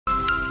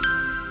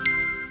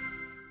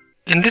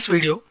In this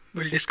video,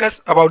 we'll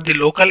discuss about the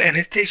local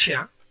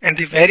anesthesia and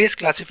the various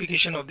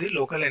classification of the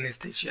local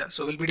anesthesia.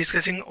 So we'll be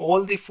discussing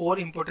all the four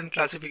important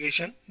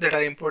classification that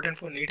are important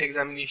for NEET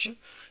examination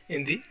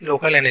in the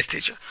local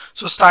anesthesia.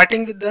 So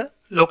starting with the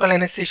local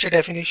anesthesia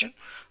definition.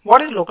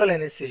 What is local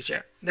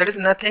anesthesia? That is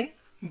nothing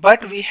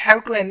but we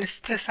have to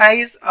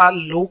anesthetize a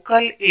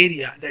local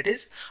area, that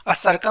is a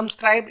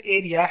circumscribed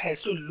area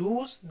has to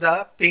lose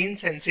the pain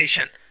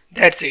sensation.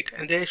 That's it,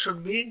 and there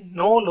should be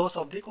no loss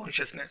of the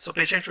consciousness. So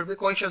patient should be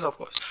conscious, of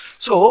course.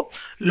 So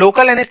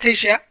local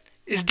anesthesia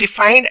is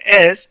defined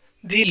as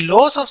the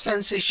loss of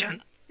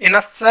sensation in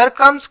a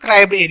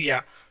circumscribed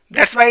area,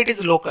 that's why it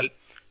is local,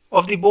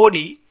 of the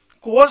body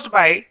caused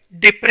by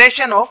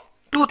depression of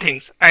two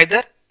things,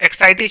 either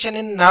excitation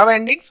in nerve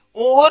endings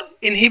or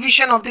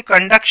inhibition of the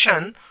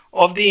conduction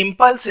of the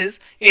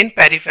impulses in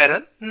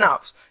peripheral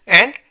nerves,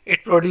 and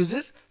it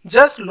produces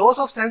just loss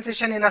of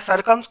sensation in a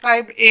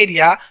circumscribed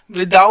area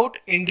without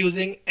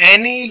inducing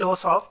any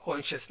loss of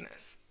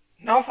consciousness.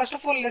 Now first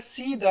of all, let's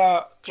see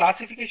the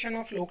classification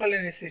of local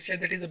anesthesia,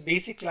 that is the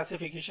basic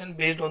classification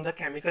based on the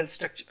chemical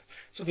structure.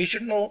 So we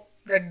should know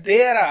that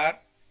there are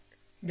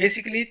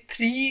basically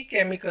three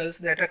chemicals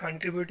that are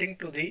contributing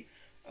to the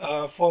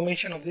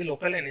formation of the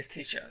local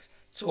anesthesias.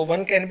 So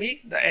one can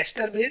be the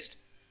ester based,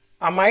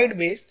 amide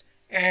based,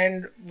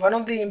 and one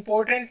of the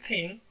important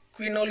thing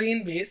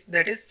quinoline based,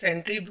 that is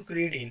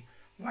centribucridine.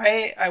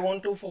 Why I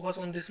want to focus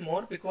on this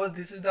more? Because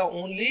this is the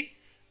only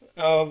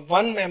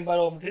one member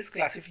of this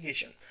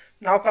classification.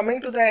 Now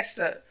coming to the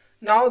ester.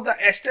 Now the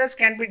esters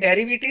can be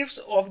derivatives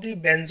of the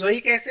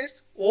benzoic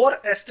acids or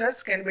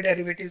esters can be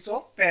derivatives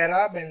of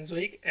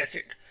para-benzoic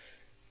acid.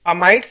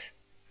 Amides,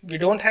 we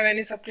don't have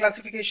any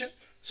subclassification.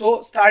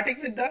 So starting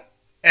with the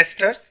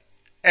esters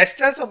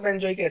of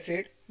benzoic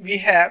acid, we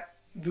have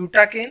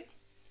butane,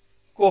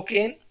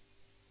 cocaine,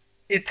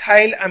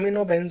 ethyl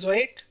amino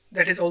benzoate,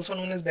 that is also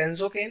known as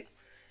benzocane,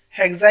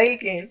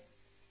 hexylcane,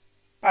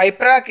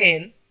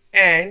 piperacane,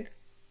 and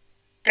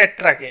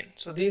tetracane.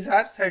 So these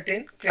are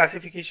certain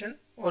classification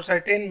or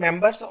certain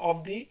members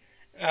of the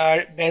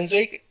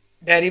benzoic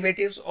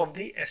derivatives of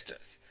the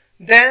esters.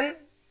 Then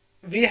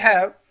we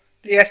have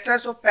the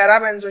esters of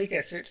parabenzoic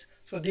acids.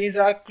 So these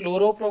are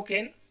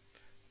chloroprocane,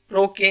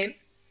 procane,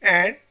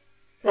 and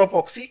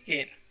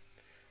propoxycane.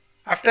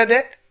 After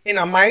that, in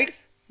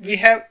amides, we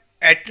have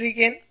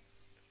atricane,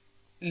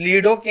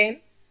 lidocaine,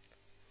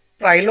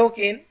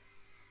 prilocaine,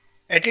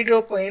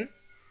 atidocaine,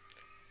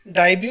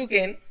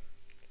 dibucaine,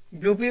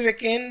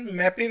 bupivacaine,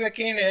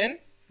 mapivacaine, and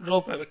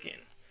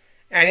ropivacaine.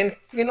 And in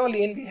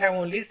quinoline, we have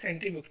only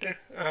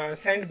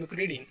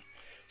centribucridine.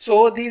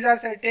 So these are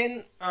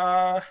certain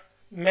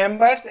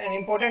members and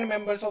important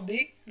members of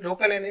the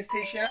local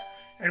anesthesia,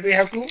 and we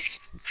have to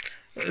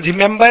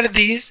remember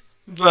these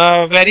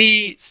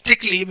very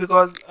strictly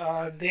because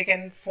they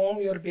can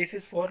form your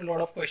basis for a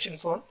lot of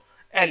questions on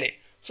LA.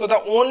 So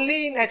the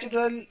only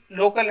natural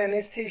local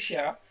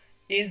anesthesia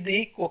is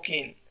the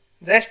cocaine.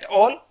 Rest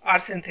all are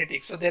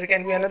synthetic. So there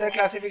can be another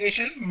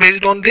classification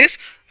based on this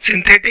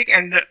synthetic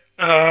and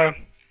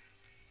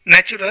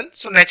natural.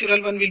 So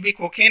natural one will be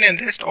cocaine and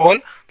rest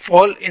all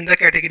fall in the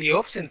category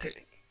of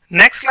synthetic.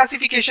 Next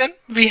classification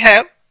we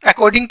have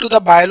according to the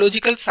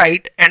biological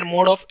site and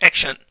mode of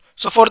action.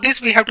 So for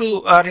this we have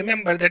to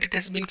remember that it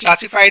has been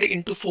classified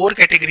into four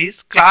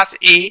categories: class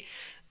A,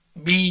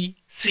 B,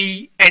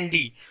 C, and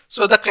D.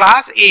 So the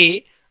class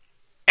A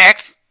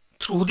acts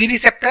through the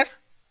receptor,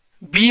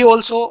 B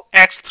also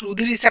acts through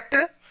the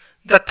receptor,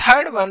 the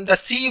third one, the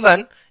C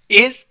one,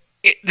 is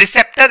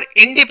receptor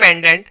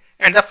independent,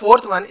 and the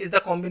fourth one is the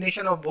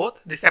combination of both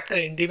receptor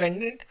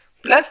independent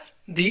plus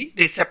the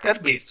receptor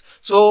based.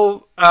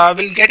 So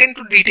we'll get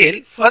into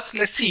detail. First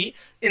let's see,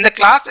 in the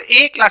class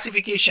A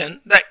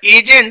classification, the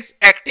agents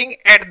acting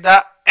at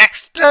the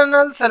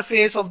external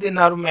surface of the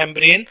nerve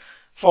membrane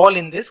fall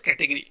in this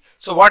category.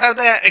 So what are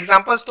the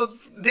examples to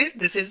this?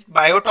 This is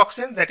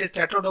biotoxins, that is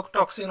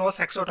tetrodotoxin or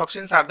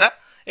saxitoxins are the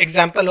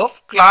example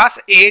of class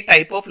A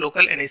type of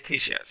local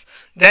anesthesias.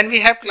 Then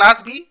we have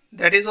class B,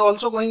 that is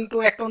also going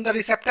to act on the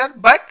receptor,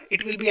 but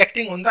it will be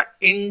acting on the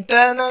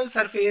internal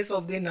surface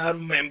of the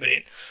nerve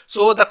membrane.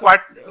 So the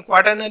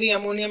quaternary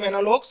ammonium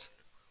analogues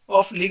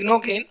of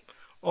lignocaine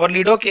or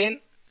lidocaine,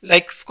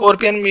 like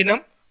scorpion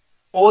venom,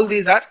 all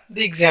these are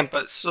the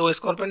examples. So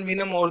scorpion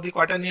venom or the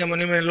quaternary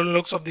ammonium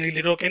analogues of the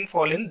lidocaine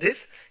fall in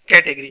this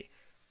category.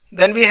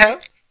 Then we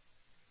have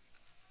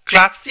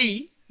class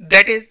C,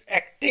 that is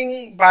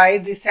acting by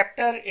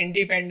receptor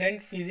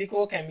independent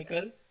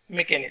physicochemical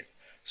mechanism.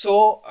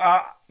 So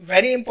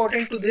very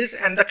important to this,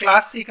 and the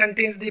class C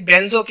contains the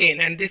benzocaine,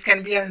 and this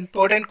can be an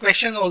important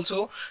question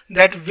also,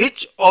 that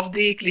which of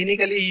the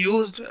clinically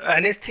used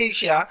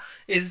anesthesia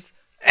is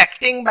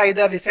acting by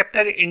the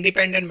receptor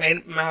independent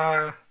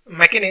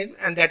mechanism,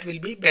 and that will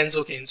be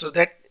benzocaine. So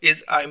that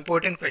is an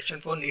important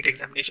question for NEET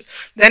examination.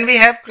 Then we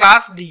have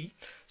class D.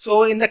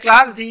 So in the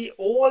class D,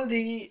 all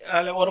the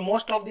or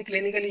most of the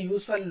clinically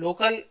useful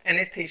local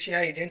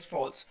anesthesia agents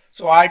falls.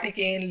 So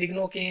articaine,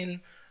 lignocaine,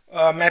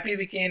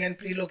 Mapivacaine and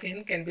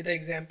Prilocaine can be the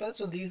example.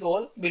 So these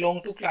all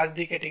belong to class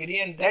D category,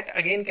 and that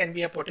again can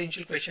be a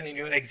potential question in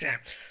your exam.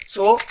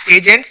 So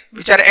agents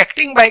which are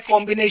acting by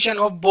combination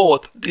of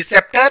both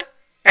receptor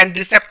and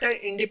receptor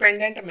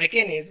independent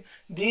mechanism,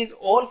 these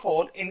all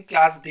fall in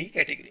class D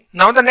category.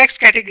 Now the next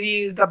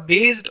category is the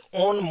based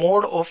on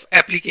mode of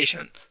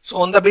application. So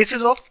on the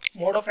basis of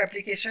mode of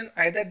application,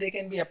 either they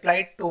can be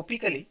applied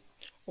topically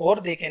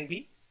or they can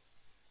be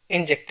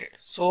injected.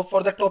 So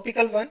for the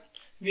topical one,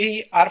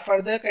 we are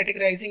further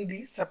categorizing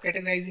these,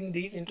 subcategorizing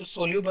these into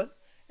soluble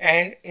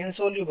and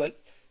insoluble.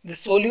 The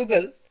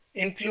soluble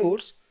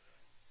includes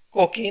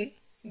cocaine,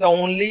 the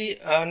only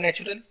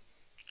natural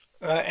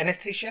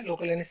anesthesia,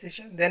 local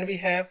anesthesia. Then we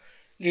have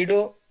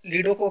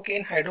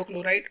lidocaine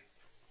hydrochloride,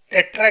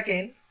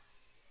 tetracaine,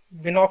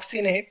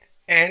 binoxynate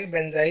and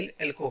benzyl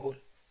alcohol.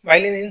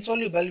 While in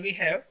insoluble we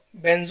have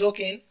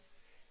benzocaine,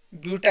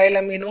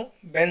 butylamino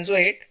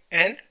benzoate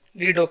and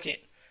lidocaine.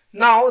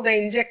 Now the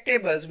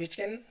injectables which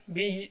can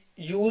be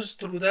used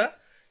through the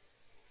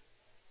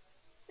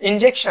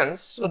injections,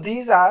 so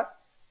these are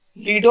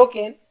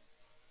lidocaine,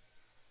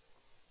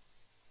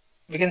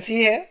 we can see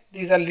here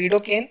these are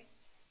lidocaine,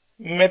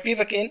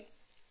 mapivacaine,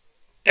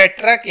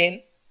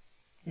 tetracaine,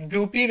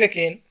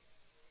 bupivacaine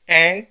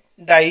and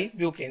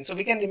dibucaine. So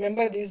we can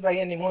remember these by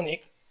a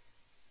mnemonic,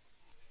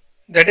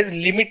 that is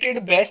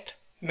limited best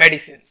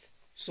medicines.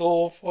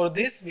 So for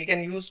this we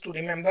can use to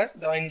remember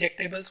the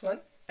injectables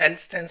one. L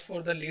stands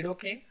for the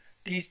lidocaine,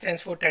 T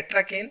stands for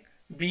tetracaine,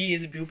 B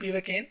is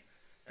bupivacaine,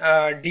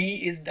 D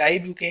is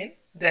dibucaine,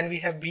 then we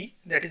have B,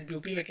 that is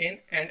bupivacaine,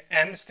 and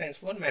M stands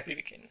for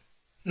mapivacaine.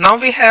 Now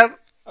we have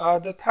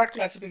the third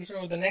classification,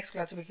 or the next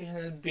classification,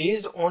 is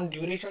based on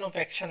duration of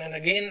action, and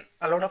again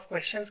a lot of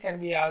questions can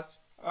be asked,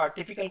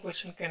 typical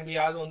question can be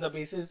asked on the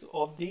basis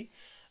of the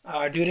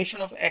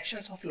duration of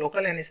actions of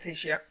local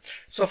anesthesia.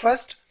 So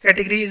first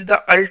category is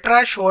the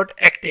ultra short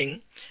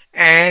acting,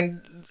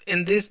 and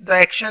in this the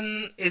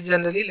action is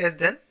generally less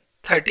than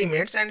 30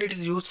 minutes and it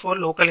is used for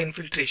local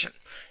infiltration.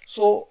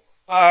 So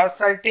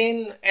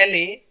certain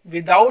LA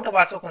without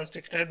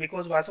vasoconstrictor,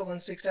 because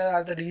vasoconstrictor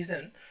are the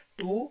reason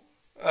to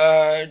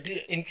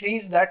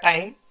increase the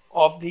time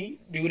of the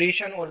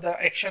duration or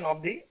the action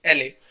of the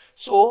LA.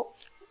 So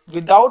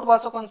without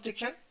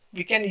vasoconstriction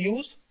we can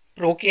use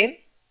procaine,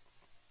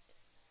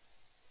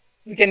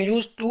 we can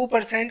use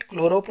 2%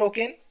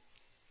 chloroprocaine,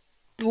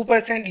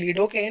 2%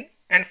 lidocaine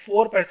and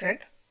 4%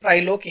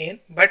 prilocaine,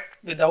 but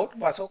without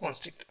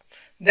vasoconstrictor.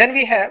 Then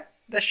we have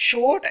the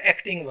short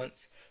acting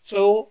ones.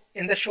 So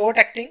in the short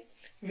acting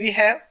we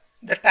have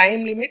the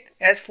time limit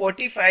as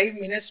 45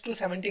 minutes to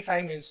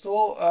 75 minutes.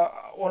 So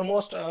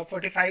almost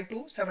 45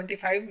 to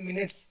 75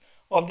 minutes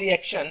of the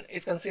action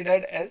is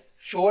considered as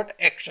short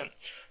action.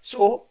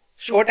 So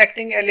short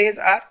acting LAs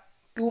are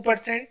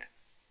 2%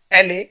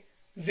 LA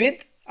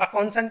with a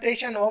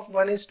concentration of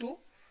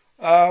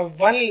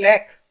 1:1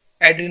 lakh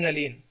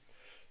adrenaline.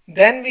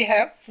 Then we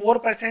have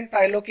 4%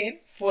 prilocaine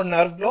for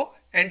nerve block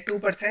and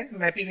 2%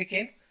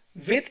 mapivacaine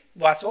with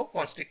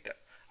vasoconstrictor.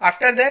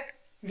 After that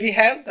we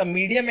have the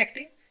medium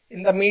acting.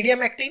 In the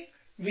medium acting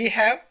we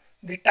have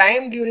the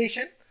time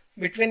duration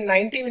between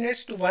 90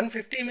 minutes to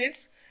 150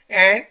 minutes,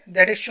 and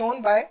that is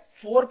shown by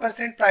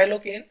 4%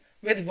 prilocaine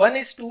with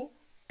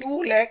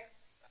 1:2 lakh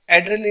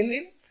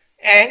adrenaline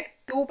and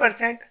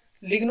 2%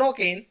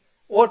 lignocaine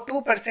or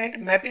 2%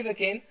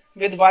 mapivacaine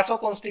with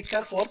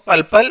vasoconstrictor for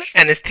pulpal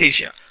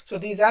anesthesia. So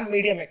these are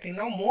medium acting.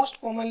 Now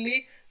most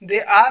commonly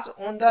they ask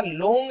on the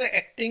long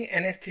acting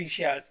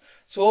anesthesia.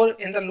 So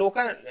in the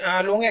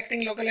long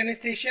acting local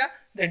anesthesia,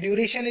 the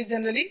duration is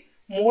generally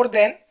more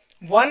than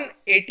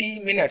 180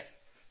 minutes.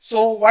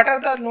 So what are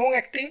the long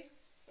acting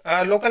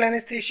local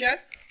anesthesia?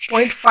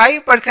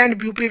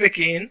 0.5%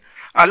 bupivacaine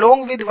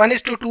along with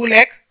 1:2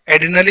 lakh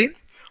adrenaline,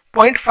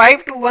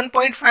 0.5 to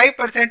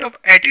 1.5%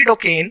 of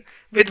atidocaine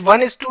with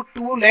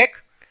 1:2 lakh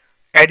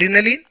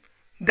adrenaline,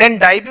 then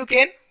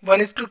dibucaine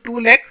 1:2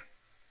 lakh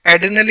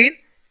adrenaline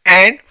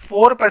and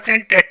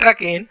 4%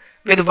 tetracaine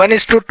with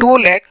 1:2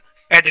 lakh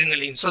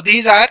adrenaline. So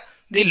these are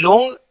the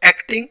long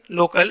acting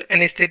local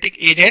anesthetic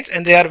agents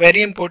and they are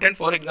very important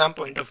for exam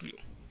point of view.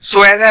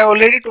 So as I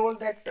already told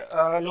that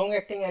long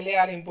acting LA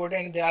are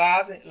important, they are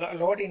asked a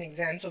lot in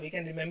exam, so we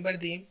can remember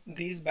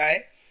these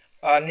by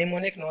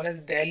mnemonic known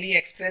as Delhi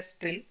Express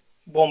till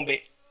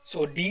Bombay.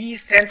 So D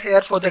stands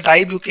here for the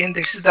dibucaine.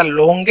 This is the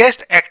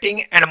longest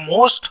acting and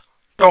most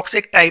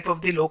toxic type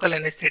of the local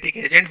anesthetic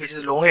agent, which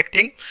is long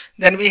acting.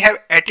 Then we have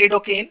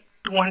atidocaine,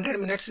 200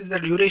 minutes is the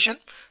duration.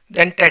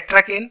 Then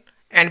tetracaine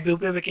and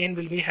bupivacaine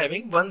will be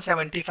having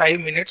 175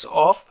 minutes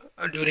of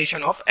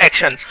duration of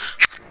action.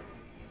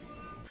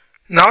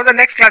 Now the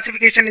next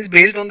classification is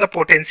based on the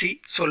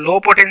potency. So low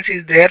potency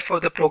is there for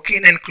the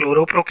procaine and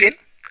chloroprocaine.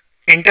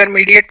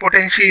 Intermediate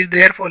potency is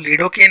there for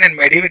lidocaine and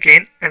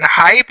medivacaine, and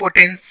high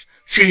potency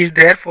is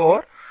there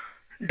for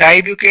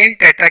dibucaine,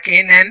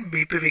 tetracaine and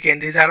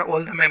bupivacaine. These are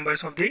all the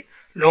members of the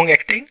long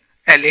acting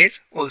LAs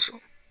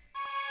also.